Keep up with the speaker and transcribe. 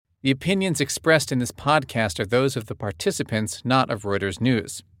The opinions expressed in this podcast are those of the participants, not of Reuters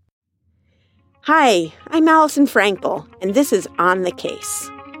News. Hi, I'm Allison Frankel, and this is On the Case.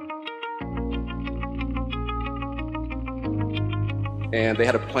 And they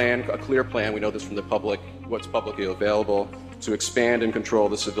had a clear plan, we know this from the public, what's publicly available, to expand and control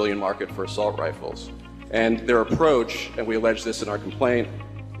the civilian market for assault rifles. And their approach, and we allege this in our complaint,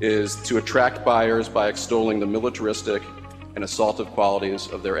 is to attract buyers by extolling the militaristic and assaultive qualities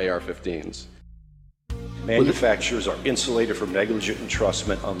of their AR-15s. Manufacturers are insulated from negligent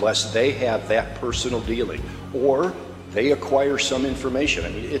entrustment unless they have that personal dealing or they acquire some information. I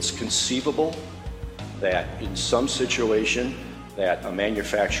mean, it's conceivable that in some situation that a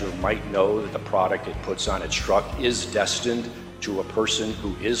manufacturer might know that the product it puts on its truck is destined to a person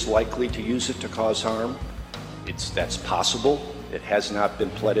who is likely to use it to cause harm. That's possible. It has not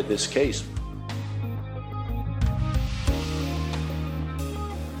been pled in this case.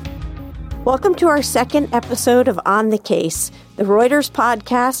 Welcome to our second episode of On the Case, the Reuters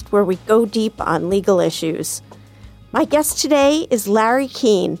podcast where we go deep on legal issues. My guest today is Larry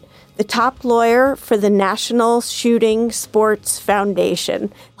Keane, the top lawyer for the National Shooting Sports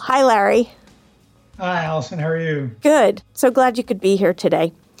Foundation. Hi, Larry. Hi, Allison. How are you? Good. So glad you could be here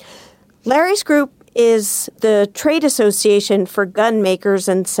today. Larry's group is the trade association for gun makers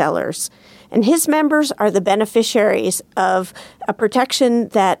and sellers, and his members are the beneficiaries of a protection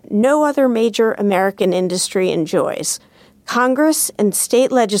that no other major American industry enjoys. Congress and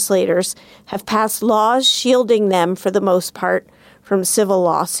state legislators have passed laws shielding them, for the most part, from civil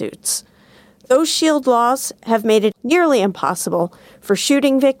lawsuits. Those shield laws have made it nearly impossible for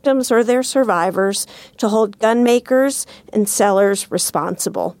shooting victims or their survivors to hold gun makers and sellers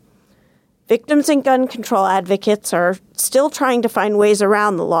responsible. Victims and gun control advocates are still trying to find ways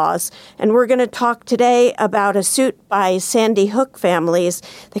around the laws, and we're going to talk today about a suit by Sandy Hook families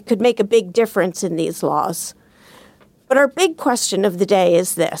that could make a big difference in these laws. But our big question of the day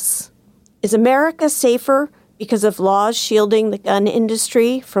is this: is America safer because of laws shielding the gun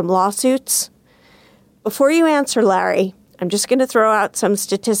industry from lawsuits? Before you answer, Larry, I'm just going to throw out some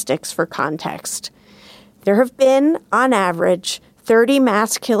statistics for context. There have been, on average, 30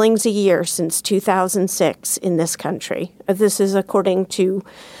 mass killings a year since 2006 in this country. This is according to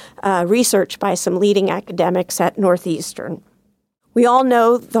research by some leading academics at Northeastern. We all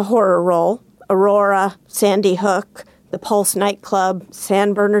know the horror roll: Aurora, Sandy Hook, the Pulse nightclub,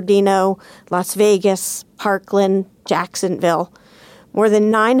 San Bernardino, Las Vegas, Parkland, Jacksonville. More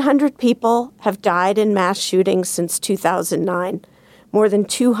than 900 people have died in mass shootings since 2009. More than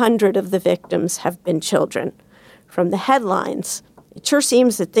 200 of the victims have been children. From the headlines, it sure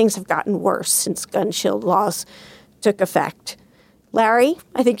seems that things have gotten worse since gun shield laws took effect. Larry,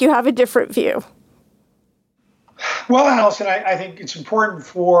 I think you have a different view. Well, Allison, I think it's important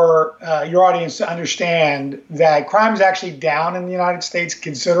for your audience to understand that crime is actually down in the United States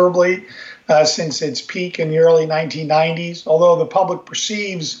considerably since its peak in the early 1990s. Although the public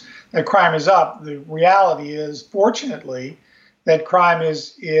perceives that crime is up, the reality is, fortunately, that crime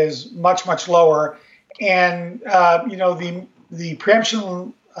is much, much lower. And, the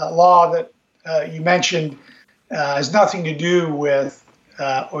preemption law that you mentioned has nothing to do with,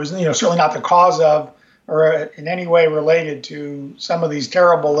 or is certainly not the cause of, or in any way related to some of these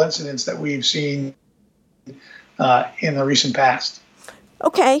terrible incidents that we've seen in the recent past.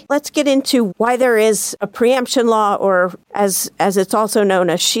 Okay, let's get into why there is a preemption law, or as it's also known,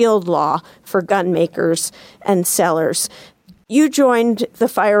 a shield law for gun makers and sellers. You joined the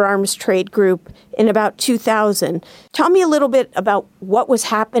firearms trade group in about 2000. Tell me a little bit about what was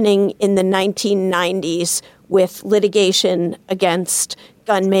happening in the 1990s with litigation against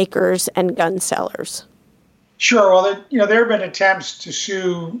gun makers and gun sellers. Sure. Well, there have been attempts to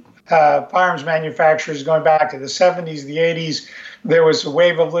sue firearms manufacturers going back to the 70s, the 80s. There was a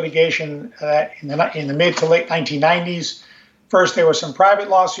wave of litigation in the mid to late 1990s. First, there were some private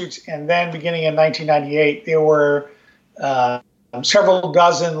lawsuits, and then beginning in 1998, there were several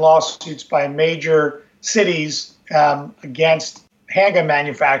dozen lawsuits by major cities against handgun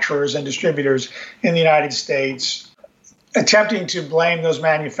manufacturers and distributors in the United States, attempting to blame those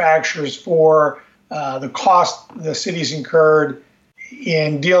manufacturers for the cost the cities incurred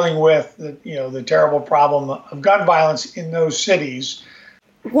in dealing with the terrible problem of gun violence in those cities.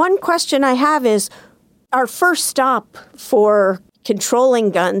 One question I have is, our first stop for controlling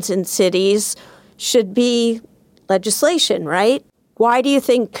guns in cities should be legislation, right? Why do you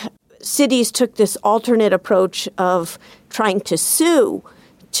think cities took this alternate approach of trying to sue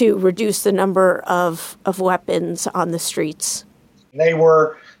to reduce the number of weapons on the streets? They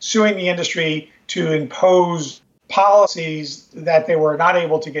were suing the industry to impose policies that they were not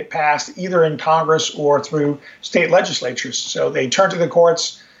able to get passed either in Congress or through state legislatures. So they turned to the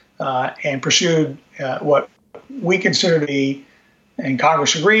courts and pursued what we consider to be, and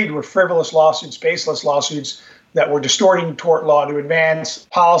Congress agreed, were frivolous lawsuits, baseless lawsuits that were distorting tort law to advance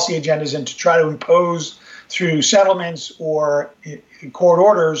policy agendas and to try to impose through settlements or court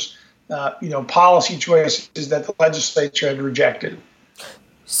orders, policy choices that the legislature had rejected.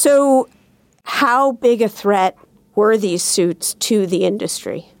 So how big a threat were these suits to the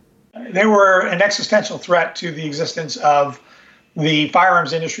industry? They were an existential threat to the existence of the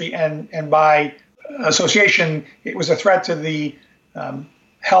firearms industry, and by association, it was a threat to the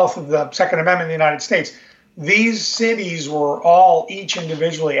health of the Second Amendment in the United States. These cities were all each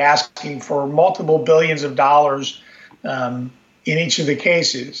individually asking for multiple billions of dollars in each of the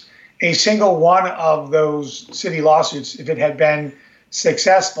cases. A single one of those city lawsuits, if it had been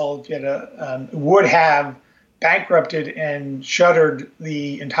successful, would have bankrupted and shuttered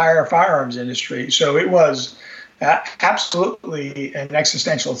the entire firearms industry. So it was absolutely an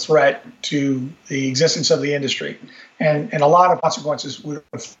existential threat to the existence of the industry, and a lot of consequences would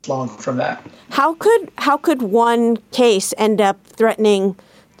have flown from that. How could one case end up threatening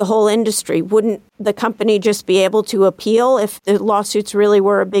the whole industry? Wouldn't the company just be able to appeal if the lawsuits really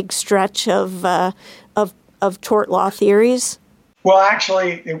were a big stretch of tort law theories? Well,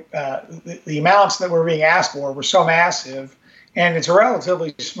 actually, the amounts that were being asked for were so massive, and it's a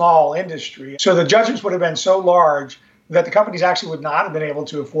relatively small industry. So the judgments would have been so large that the companies actually would not have been able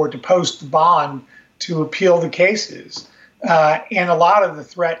to afford to post the bond to appeal the cases. And a lot of the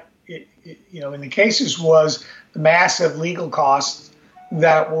threat, in the cases was the massive legal costs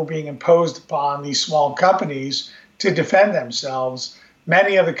that were being imposed upon these small companies to defend themselves.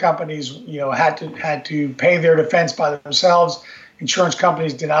 Many of the companies, had to pay their defense by themselves. Insurance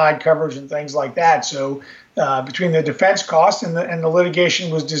companies denied coverage and things like that. So between the defense costs and the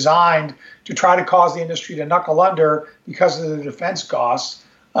litigation was designed to try to cause the industry to knuckle under because of the defense costs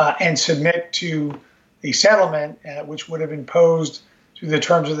and submit to a settlement, which would have imposed through the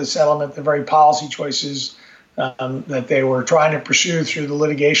terms of the settlement the very policy choices that they were trying to pursue through the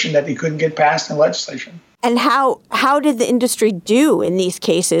litigation that they couldn't get passed in legislation. And how did the industry do in these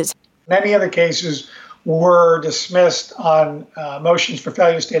cases? Many of the cases were dismissed on motions for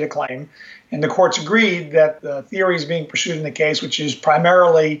failure to state a claim. And the courts agreed that the theories being pursued in the case, which is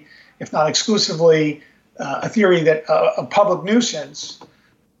primarily, if not exclusively, a theory that a public nuisance,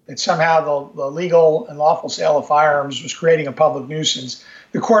 that somehow the legal and lawful sale of firearms was creating a public nuisance.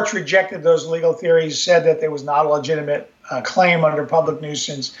 The courts rejected those legal theories, said that there was not a legitimate claim under public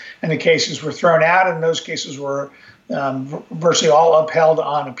nuisance, and the cases were thrown out, and those cases were virtually all upheld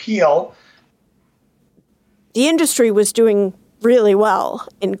on appeal. The industry was doing really well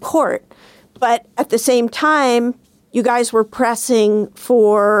in court, but at the same time, you guys were pressing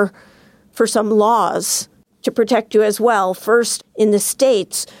for some laws to protect you as well, first in the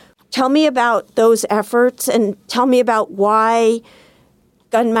states. Tell me about those efforts and tell me about why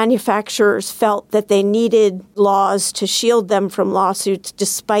gun manufacturers felt that they needed laws to shield them from lawsuits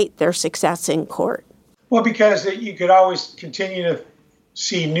despite their success in court. Well, because you could always continue to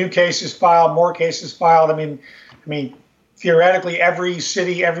see new cases filed, more cases filed. I mean, theoretically, every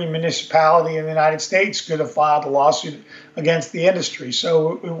city, every municipality in the United States could have filed a lawsuit against the industry.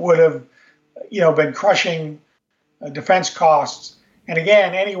 So it would have, been crushing defense costs. And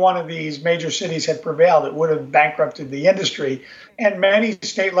again, any one of these major cities had prevailed, it would have bankrupted the industry. And many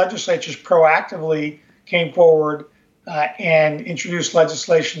state legislatures proactively came forward and introduced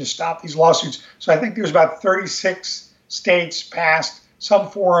legislation to stop these lawsuits. So I think there's about 36 states passed some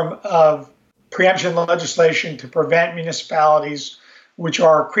form of preemption legislation to prevent municipalities, which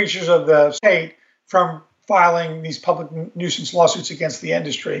are creatures of the state, from filing these public nuisance lawsuits against the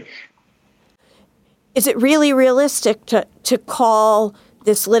industry. Is it really realistic to call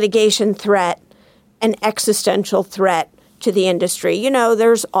this litigation threat an existential threat to the industry?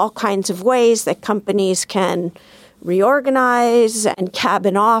 There's all kinds of ways that companies can reorganize and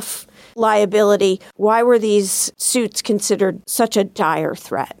cabin off liability. Why were these suits considered such a dire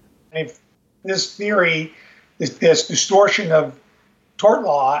threat? If this theory, this distortion of tort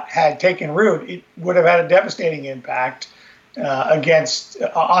law had taken root, it would have had a devastating impact on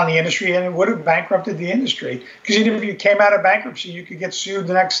the industry, and it would have bankrupted the industry. Because even if you came out of bankruptcy, you could get sued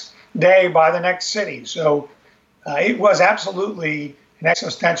the next day by the next city. So it was absolutely an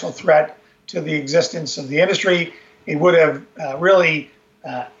existential threat to the existence of the industry. It would have really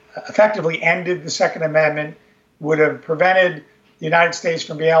effectively ended the Second Amendment, would have prevented the United States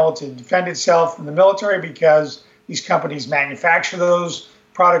from being able to defend itself from the military because these companies manufacture those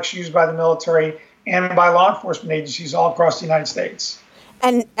products used by the military, and by law enforcement agencies all across the United States.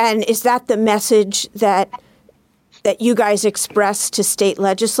 And is that the message that you guys express to state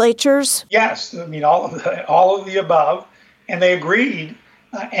legislatures? Yes, I mean all of the above, and they agreed.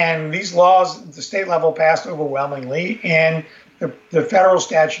 And these laws at the state level passed overwhelmingly, and the federal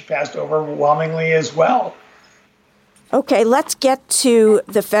statute passed overwhelmingly as well. Okay, let's get to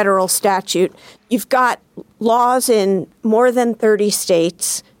the federal statute. You've got laws in more than 30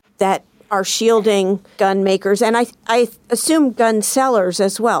 states that are shielding gun makers, and I assume gun sellers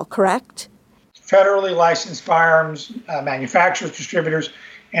as well, correct? Federally licensed firearms manufacturers, distributors,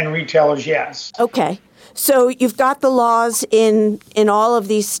 and retailers, yes. Okay. So you've got the laws in all of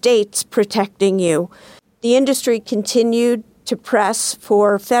these states protecting you. The industry continued to press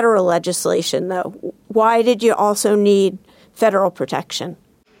for federal legislation, though. Why did you also need federal protection?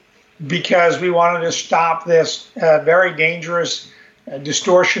 Because we wanted to stop this very dangerous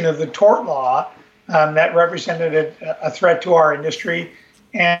distortion of the tort law that represented a threat to our industry.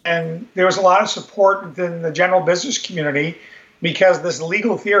 And there was a lot of support within the general business community because this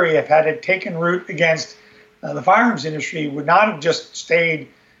legal theory, if had it taken root against the firearms industry, would not have just stayed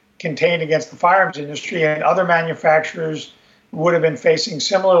contained against the firearms industry, and other manufacturers would have been facing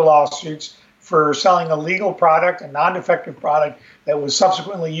similar lawsuits for selling a legal product, a non-defective product that was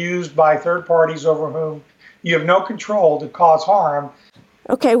subsequently used by third parties over whom you have no control to cause harm.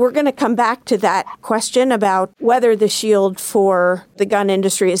 Okay, we're going to come back to that question about whether the shield for the gun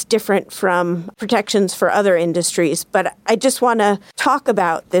industry is different from protections for other industries. But I just want to talk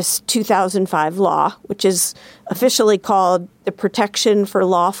about this 2005 law, which is officially called the Protection for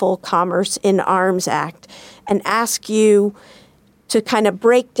Lawful Commerce in Arms Act, and ask you to kind of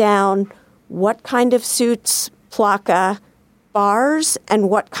break down what kind of suits PLCAA bars and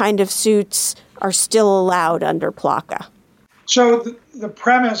what kind of suits are still allowed under PLCAA. So the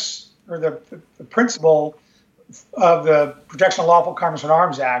premise or the principle of the Protection of Lawful Commerce in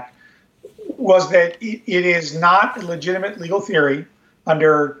Arms Act was that it is not a legitimate legal theory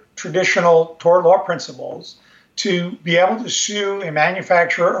under traditional tort law principles to be able to sue a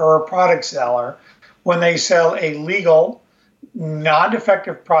manufacturer or a product seller when they sell a legal,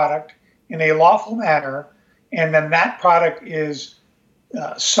 non-defective product in a lawful manner, and then that product is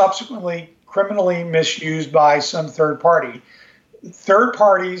subsequently criminally misused by some third party. Third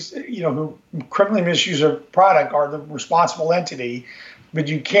parties, who criminally misuse a product are the responsible entity, but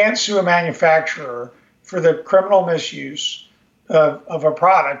you can't sue a manufacturer for the criminal misuse of a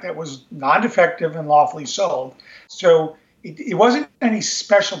product that was non-defective and lawfully sold. So it wasn't any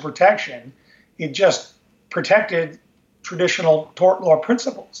special protection. It just protected traditional tort law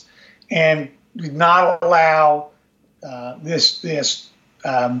principles and did not allow this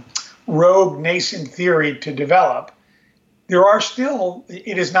rogue nascent theory to develop. There are still,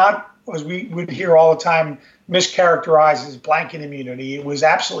 it is not, as we would hear all the time, mischaracterized as blanket immunity. It was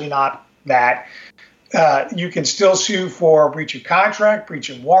absolutely not that. You can still sue for breach of contract, breach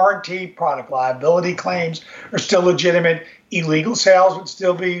of warranty, product liability claims are still legitimate. Illegal sales would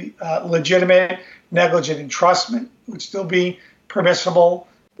still be legitimate. Negligent entrustment would still be permissible.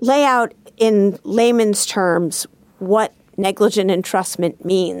 Lay out in layman's terms what negligent entrustment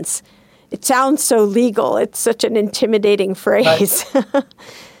means. It sounds so legal. It's such an intimidating phrase. Right.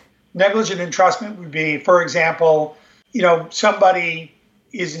 Negligent entrustment would be, for example, somebody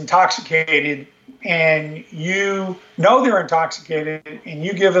is intoxicated and you know they're intoxicated and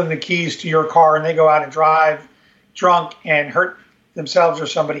you give them the keys to your car and they go out and drive drunk and hurt themselves or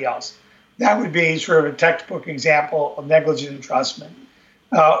somebody else. That would be sort of a textbook example of negligent entrustment.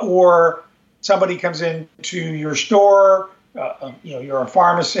 Or somebody comes into your store, you're a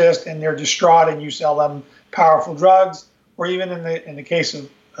pharmacist and they're distraught and you sell them powerful drugs. Or even in the case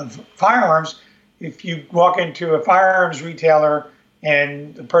of firearms, if you walk into a firearms retailer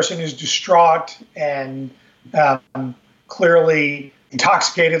and the person is distraught and clearly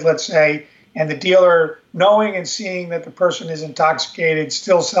intoxicated, let's say, and the dealer, knowing and seeing that the person is intoxicated,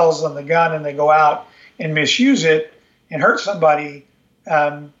 still sells them the gun and they go out and misuse it and hurt somebody,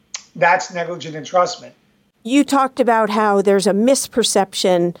 that's negligent entrustment. You talked about how there's a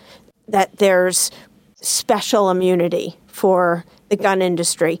misperception that there's special immunity for the gun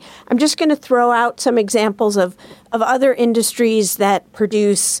industry. I'm just going to throw out some examples of other industries that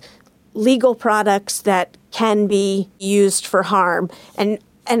produce legal products that can be used for harm. And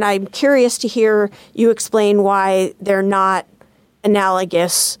I'm curious to hear you explain why they're not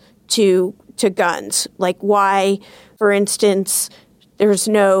analogous to guns. Like why, for instance, there's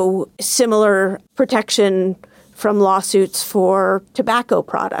no similar protection from lawsuits for tobacco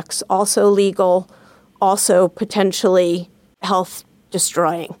products, also legal, also potentially health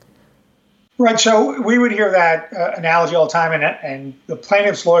destroying. Right. So we would hear that analogy all the time, and the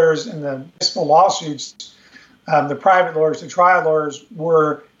plaintiffs' lawyers in the municipal lawsuits, the private lawyers, the trial lawyers,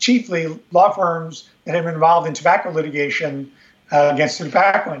 were chiefly law firms that have been involved in tobacco litigation against the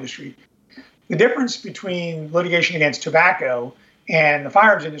tobacco industry. The difference between litigation against tobacco and the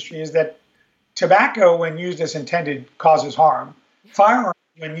firearms industry is that tobacco, when used as intended, causes harm. Firearms,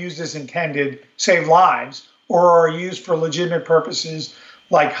 when used as intended, save lives or are used for legitimate purposes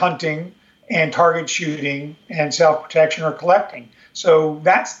like hunting and target shooting and self-protection or collecting. So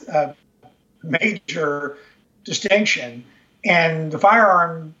that's a major distinction. And the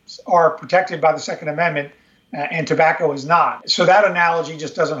firearms are protected by the Second Amendment and tobacco is not. So that analogy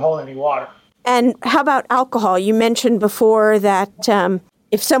just doesn't hold any water. And how about alcohol? You mentioned before that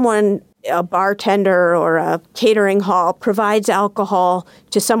if someone, a bartender or a catering hall, provides alcohol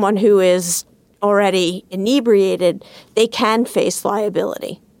to someone who is already inebriated, they can face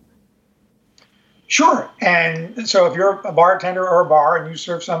liability. Sure. And so if you're a bartender or a bar and you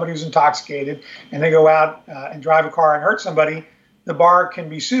serve somebody who's intoxicated and they go out and drive a car and hurt somebody, the bar can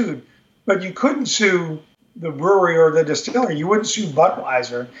be sued. But you couldn't sue the brewery or the distillery. You wouldn't sue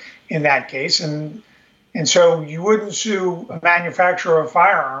Budweiser in that case. And so you wouldn't sue a manufacturer of a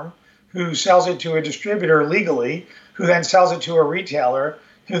firearm who sells it to a distributor legally, who then sells it to a retailer,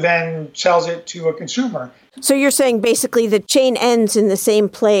 who then sells it to a consumer. So you're saying basically the chain ends in the same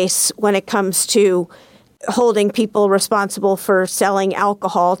place when it comes to holding people responsible for selling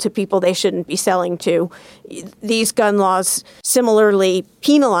alcohol to people they shouldn't be selling to. These gun laws similarly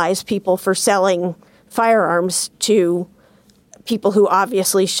penalize people for selling firearms to people who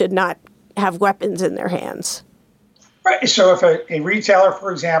obviously should not have weapons in their hands. Right. So if a retailer,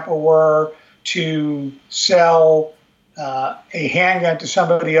 for example, were to sell a handgun to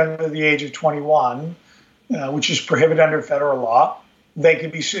somebody under the age of 21, which is prohibited under federal law, they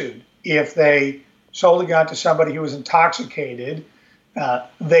could be sued. If they sold a gun to somebody who was intoxicated,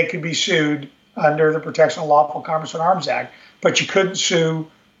 they could be sued under the Protection of Lawful Commerce and Arms Act. But you couldn't sue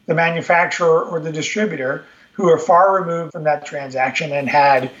the manufacturer or the distributor, who are far removed from that transaction and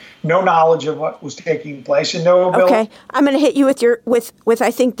had no knowledge of what was taking place and no ability. Okay, I'm going to hit you with I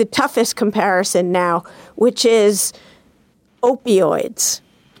think the toughest comparison now, which is opioids.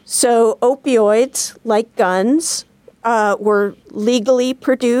 So opioids, like guns, were legally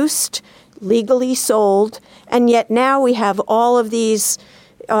produced, legally sold, and yet now we have all of these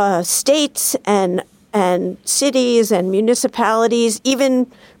states and cities and municipalities. Even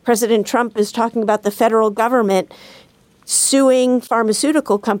President Trump is talking about the federal government suing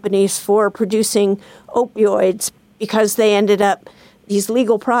pharmaceutical companies for producing opioids because these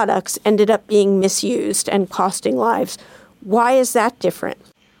legal products ended up being misused and costing lives. Why is that different?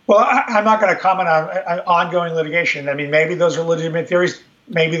 Well, I'm not going to comment on ongoing litigation. I mean, maybe those are legitimate theories,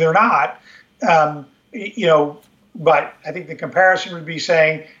 maybe they're not. But I think the comparison would be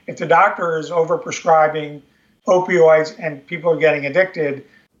saying if the doctor is overprescribing opioids and people are getting addicted,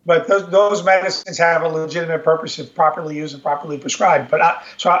 but those medicines have a legitimate purpose if properly used and properly prescribed. But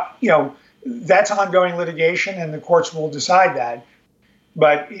that's ongoing litigation, and the courts will decide that.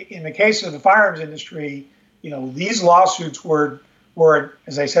 But in the case of the firearms industry, these lawsuits were,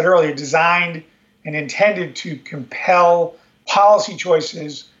 as I said earlier, designed and intended to compel policy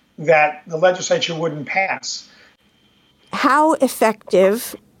choices that the legislature wouldn't pass. How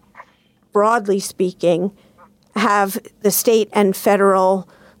effective, broadly speaking, have the state and federal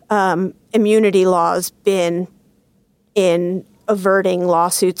immunity laws been in averting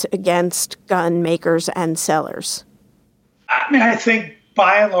lawsuits against gun makers and sellers? I mean, I think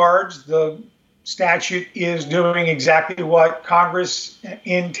by and large, the statute is doing exactly what Congress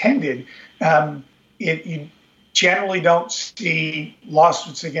intended. You generally don't see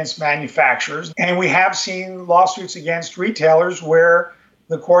lawsuits against manufacturers, and we have seen lawsuits against retailers where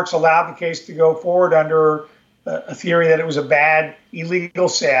the courts allowed the case to go forward under a theory that it was a bad illegal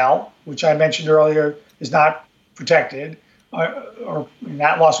sale, which I mentioned earlier is not protected, or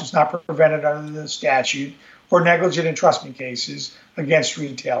that lawsuit's not prevented under the statute, or negligent entrustment cases against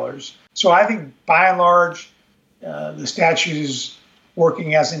retailers. So I think by and large, the statute is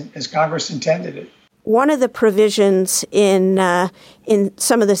working as Congress intended it. One of the provisions in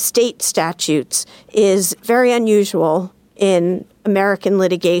some of the state statutes is very unusual in American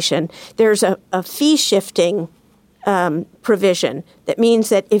litigation. There's a fee shifting provision that means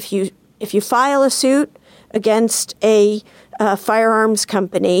that if you file a suit against a firearms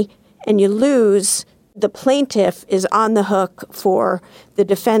company and you lose, the plaintiff is on the hook for the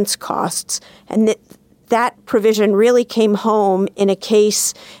defense costs. And that provision really came home in a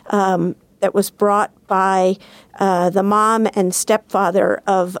case that was brought by the mom and stepfather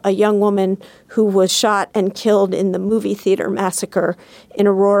of a young woman who was shot and killed in the movie theater massacre in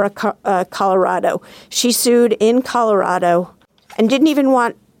Aurora, Colorado. She sued in Colorado and didn't even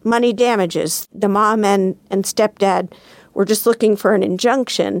want money damages. The mom and stepdad were just looking for an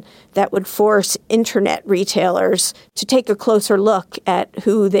injunction that would force internet retailers to take a closer look at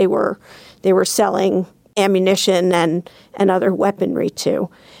who they were selling ammunition and other weaponry to.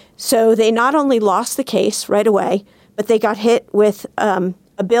 So they not only lost the case right away, but they got hit with a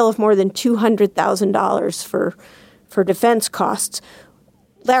bill of more than $200,000 for defense costs.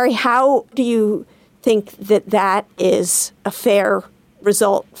 Larry, how do you think that is a fair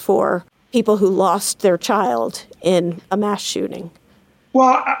result for people who lost their child in a mass shooting?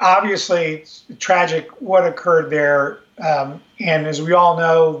 Well, obviously, it's tragic what occurred there. And as we all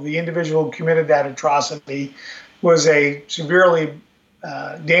know, the individual who committed that atrocity was a severely,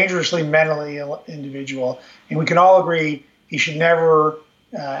 dangerously mentally ill individual. And we can all agree he should never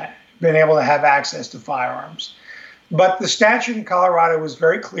been able to have access to firearms. But the statute in Colorado was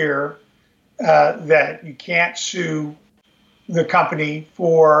very clear that you can't sue the company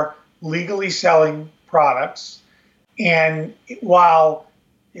for legally selling products. And while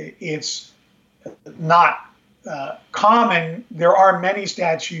it's not common, there are many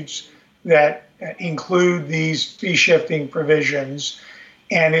statutes that include these fee-shifting provisions,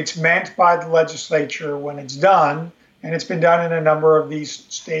 and it's meant by the legislature when it's done, and it's been done in a number of these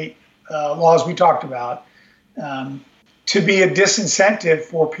state laws we talked about, to be a disincentive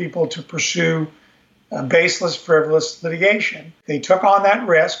for people to pursue baseless, frivolous litigation. They took on that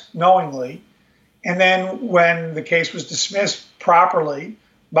risk knowingly, and then when the case was dismissed properly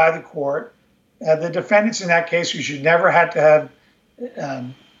by the court, the defendants in that case, who should never had to have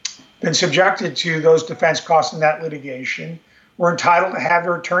been subjected to those defense costs in that litigation, were entitled to have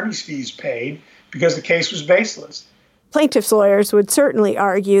their attorney's fees paid because the case was baseless. Plaintiffs' lawyers would certainly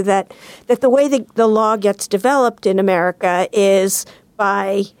argue that the way the law gets developed in America is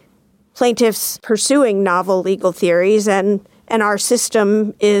by plaintiffs pursuing novel legal theories, and our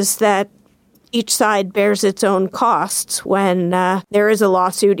system is that each side bears its own costs when there is a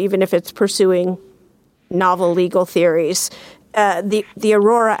lawsuit, even if it's pursuing novel legal theories. The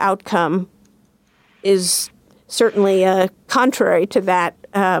Aurora outcome is certainly contrary to that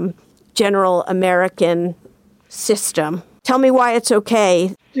general American system. Tell me why it's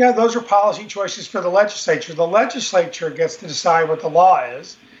okay. Yeah, those are policy choices for the legislature. The legislature gets to decide what the law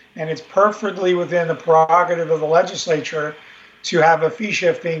is, and it's perfectly within the prerogative of the legislature to have a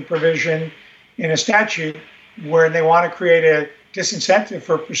fee-shifting provision in a statute where they want to create a disincentive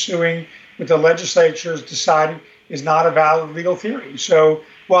for pursuing what the legislature has decided is not a valid legal theory. So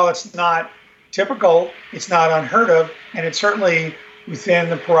while it's not typical, it's not unheard of, and it's certainly within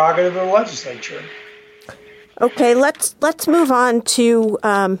the prerogative of the legislature. Okay, let's move on to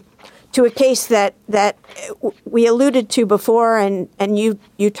a case that we alluded to before, and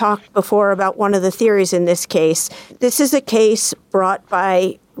you talked before about one of the theories in this case. This is a case brought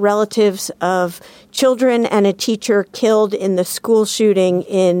by relatives of children and a teacher killed in the school shooting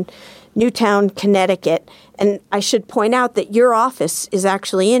in Newtown, Connecticut. And I should point out that your office is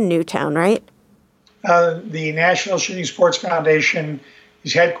actually in Newtown, right? The National Shooting Sports Foundation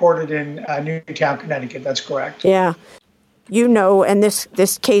is headquartered in Newtown, Connecticut. That's correct. Yeah. You know, and this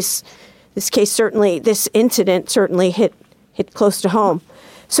incident certainly hit close to home.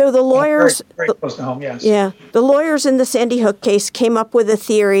 So the lawyers, very close to home, yes. Yeah, the lawyers in the Sandy Hook case came up with a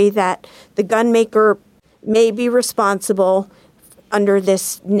theory that the gun maker may be responsible under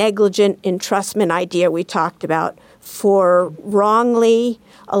this negligent entrustment idea we talked about for wrongly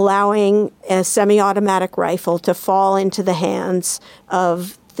allowing a semi-automatic rifle to fall into the hands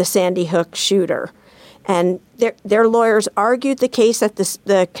of the Sandy Hook shooter. And their lawyers argued the case at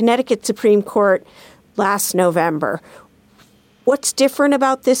the Connecticut Supreme Court last November. What's different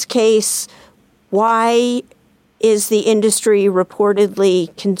about this case? Why is the industry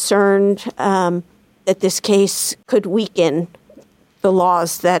reportedly concerned that this case could weaken the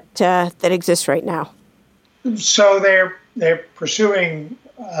laws that exist right now? So they're pursuing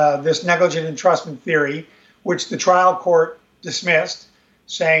this negligent entrustment theory, which the trial court dismissed,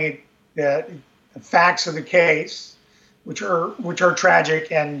 saying that the facts of the case, which are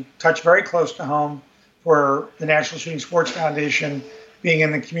tragic and touch very close to home for the National Shooting Sports Foundation being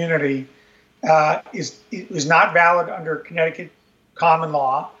in the community, is not valid under Connecticut common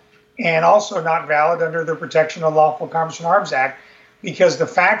law, and also not valid under the Protection of Lawful Commerce and Arms Act, because the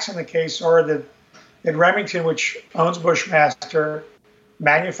facts in the case are that Remington, which owns Bushmaster,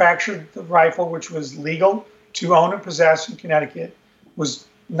 manufactured the rifle, which was legal to own and possess in Connecticut, was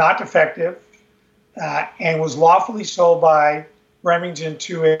not defective, and was lawfully sold by Remington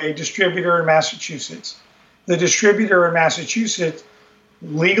to a distributor in Massachusetts. The distributor in Massachusetts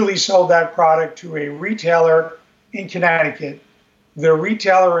legally sold that product to a retailer in Connecticut. The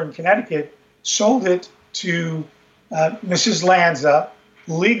retailer in Connecticut sold it to Mrs. Lanza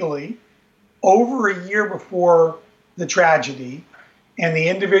legally over a year before the tragedy. And the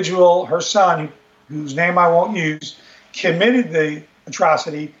individual, her son, whose name I won't use, committed the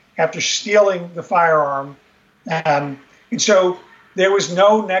atrocity after stealing the firearm. And so there was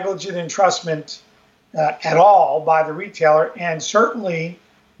no negligent entrustment at all by the retailer, and certainly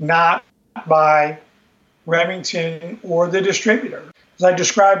not by Remington or the distributor. As I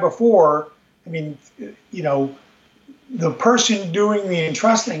described before, I mean, you know, the person doing the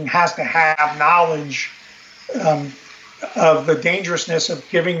entrusting has to have knowledge of the dangerousness of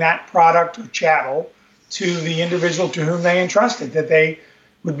giving that product or chattel to the individual to whom they entrusted, that they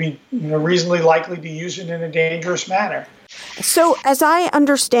would be reasonably likely to use it in a dangerous manner. So as I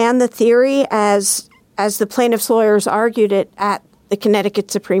understand the theory, as the plaintiff's lawyers argued it at the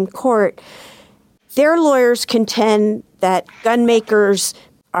Connecticut Supreme Court, their lawyers contend that gun makers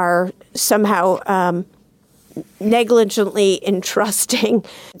are somehow negligently entrusting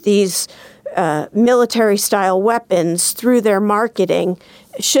these military-style weapons through their marketing,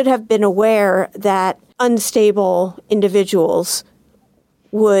 should have been aware that unstable individuals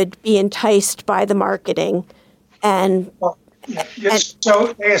would be enticed by the marketing. And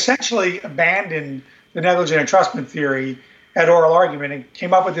so they essentially abandoned the negligent entrustment theory at oral argument and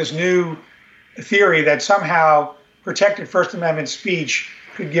came up with this new theory that somehow protected First Amendment speech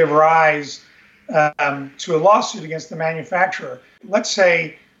could give rise to a lawsuit against the manufacturer. Let's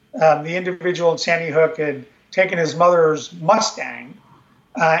say the individual at Sandy Hook had taken his mother's Mustang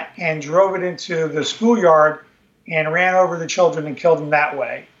and drove it into the schoolyard and ran over the children and killed them that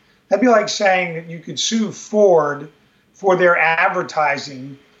way. That'd be like saying that you could sue Ford for their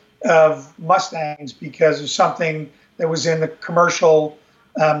advertising of Mustangs because of something that was in the commercial.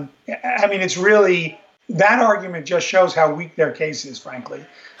 I mean, it's really, that argument just shows how weak their case is, frankly,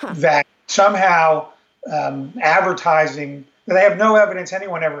 that somehow advertising, that they have no evidence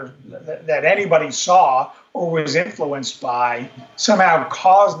anyone ever, that anybody saw or was influenced by, somehow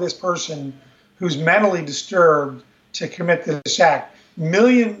caused this person who's mentally disturbed to commit this act.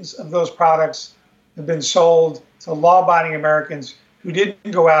 Millions of those products have been sold to law-abiding Americans who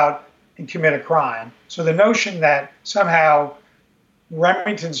didn't go out and commit a crime. So the notion that somehow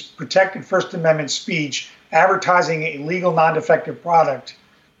Remington's protected First Amendment speech, advertising a legal, non-defective product,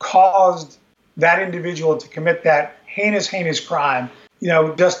 caused that individual to commit that heinous crime,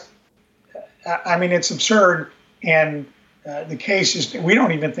 just, I mean, it's absurd. And the case is, we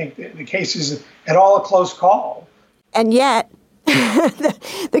don't even think that the case is at all a close call. And yet,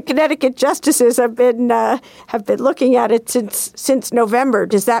 the Connecticut justices have been looking at it since November.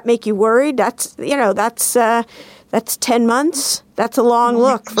 Does that make you worried? That's 10 months. That's a long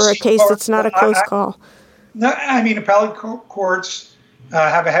look for a case that's not a close call. No, I mean, appellate courts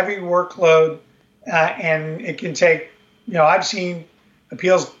have a heavy workload, and it can take. I've seen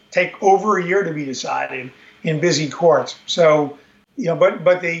appeals take over a year to be decided in busy courts. So, but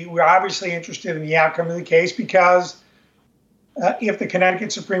we're obviously interested in the outcome of the case because. If the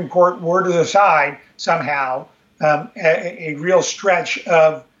Connecticut Supreme Court were to decide somehow a real stretch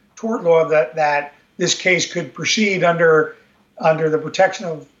of tort law that this case could proceed under the Protection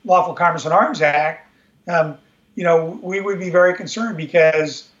of Lawful Commerce and Arms Act, we would be very concerned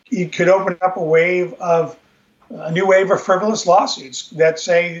because it could open up a new wave of frivolous lawsuits that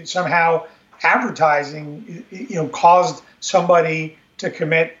say somehow advertising, caused somebody to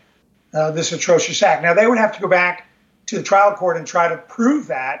commit this atrocious act. Now they would have to go back to the trial court and try to prove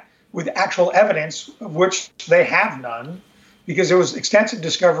that with actual evidence, of which they have none, because there was extensive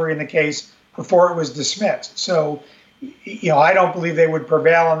discovery in the case before it was dismissed. So, I don't believe they would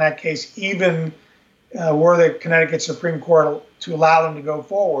prevail on that case, even were the Connecticut Supreme Court to allow them to go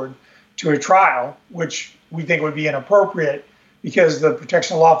forward to a trial, which we think would be inappropriate because the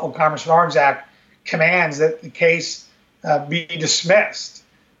Protection of Lawful Commerce and Arms Act commands that the case be dismissed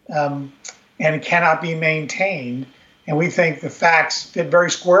and it cannot be maintained. And we think the facts fit very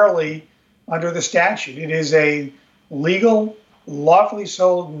squarely under the statute. It is a legal, lawfully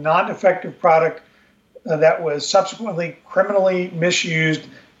sold, non-defective product that was subsequently criminally misused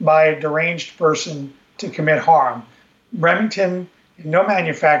by a deranged person to commit harm. Remington, no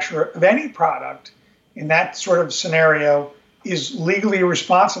manufacturer of any product in that sort of scenario, is legally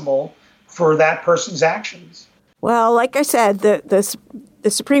responsible for that person's actions. Well, like I said, the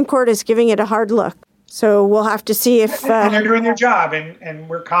Supreme Court is giving it a hard look. So we'll have to see if... and they're doing their job, and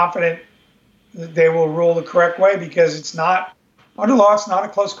we're confident they will rule the correct way, because it's not, under law, it's not a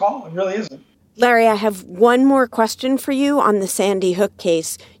close call. It really isn't. Larry, I have one more question for you on the Sandy Hook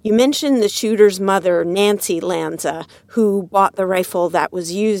case. You mentioned the shooter's mother, Nancy Lanza, who bought the rifle that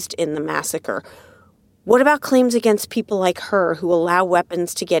was used in the massacre. What about claims against people like her who allow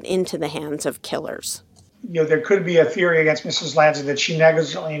weapons to get into the hands of killers? There could be a theory against Mrs. Lanza that she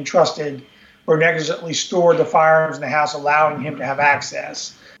negligently entrusted or negligently stored the firearms in the house, allowing him to have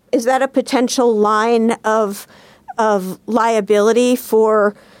access. Is that a potential line of liability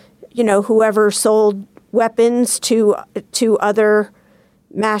for, whoever sold weapons to other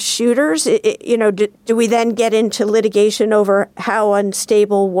mass shooters? Do we then get into litigation over how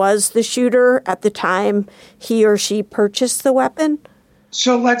unstable was the shooter at the time he or she purchased the weapon?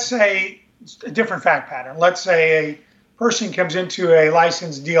 So let's say a different fact pattern. Let's say a person comes into a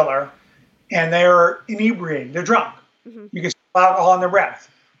licensed dealer and they're inebriated, they're drunk. Mm-hmm. You can smell alcohol in their breath,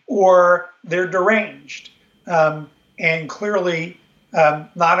 or they're deranged and clearly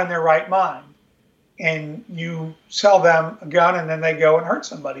not in their right mind. And you sell them a gun and then they go and hurt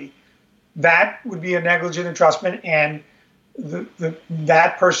somebody. That would be a negligent entrustment, and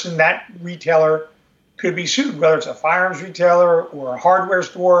that person, that retailer, could be sued, whether it's a firearms retailer or a hardware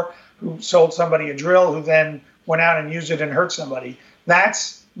store who sold somebody a drill who then went out and used it and hurt somebody.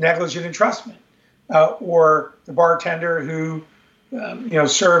 That's negligent entrustment. Or the bartender who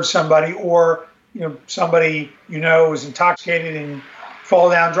served somebody, or somebody was intoxicated and fall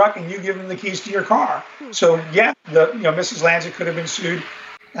down drunk, and you give them the keys to your car. So Mrs. Lanza could have been sued,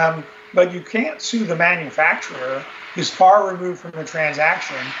 but you can't sue the manufacturer who's far removed from the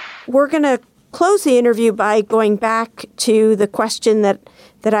transaction. We're going to close the interview by going back to the question that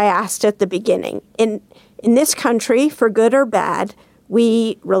I asked at the beginning. In this country, for good or bad,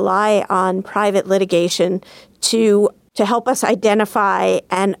 we rely on private litigation to help us identify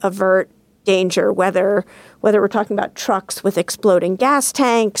and avert danger, whether we're talking about trucks with exploding gas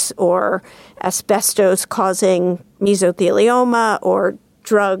tanks, or asbestos causing mesothelioma, or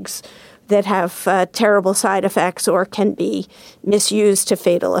drugs that have terrible side effects or can be misused to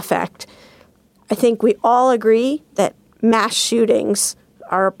fatal effect. I think we all agree that mass shootings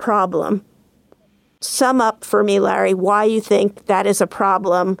are a problem. Sum up for me, Larry, why you think that is a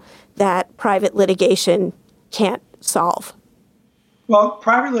problem that private litigation can't solve. Well,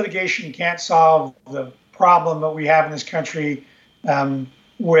 private litigation can't solve the problem that we have in this country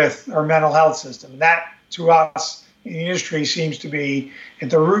with our mental health system. That, to us in the industry, seems to be at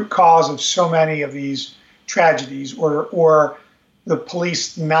the root cause of so many of these tragedies, or the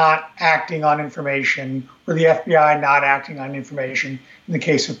police not acting on information, or the FBI not acting on information in the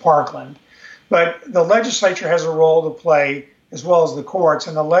case of Parkland. But the legislature has a role to play, as well as the courts,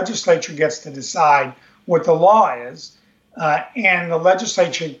 and the legislature gets to decide what the law is. And the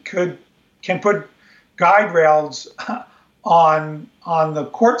legislature can put guide rails on the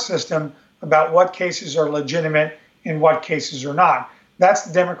court system about what cases are legitimate and what cases are not. That's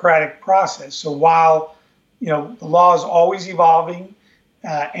the democratic process. So while the law is always evolving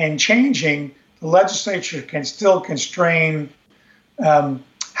and changing, the legislature can still constrain how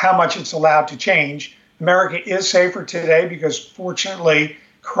much it's allowed to change. America is safer today because, fortunately,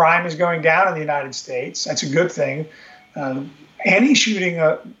 crime is going down in the United States. That's a good thing. Any shooting,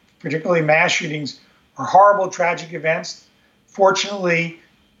 particularly mass shootings, are horrible, tragic events. Fortunately,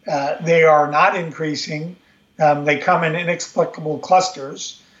 they are not increasing. They come in inexplicable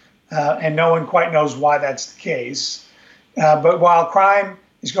clusters, and no one quite knows why that's the case. But while crime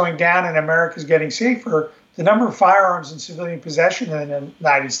is going down and America is getting safer, the number of firearms in civilian possession in the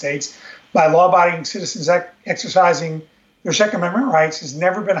United States by law-abiding citizens exercising their Second Amendment rights has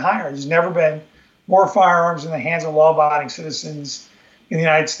never been higher. There's never been more firearms in the hands of law-abiding citizens in the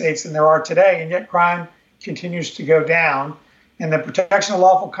United States than there are today, and yet crime continues to go down. And the Protection of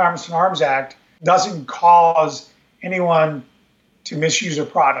Lawful Commerce and Arms Act doesn't cause anyone to misuse a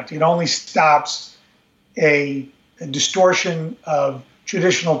product. It only stops a distortion of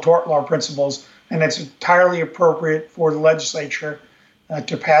traditional tort law principles, and it's entirely appropriate for the legislature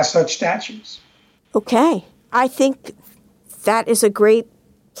to pass such statutes. Okay. I think that is a great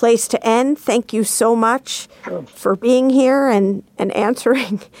place to end. Thank you so much for being here and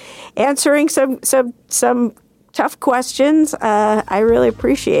answering some tough questions. I really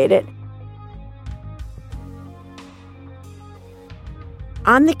appreciate it.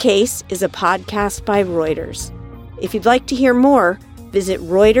 On the Case is a podcast by Reuters. If you'd like to hear more, visit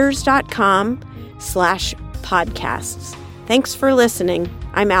Reuters.com/podcasts. Thanks for listening.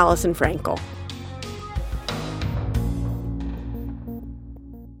 I'm Allison Frankel.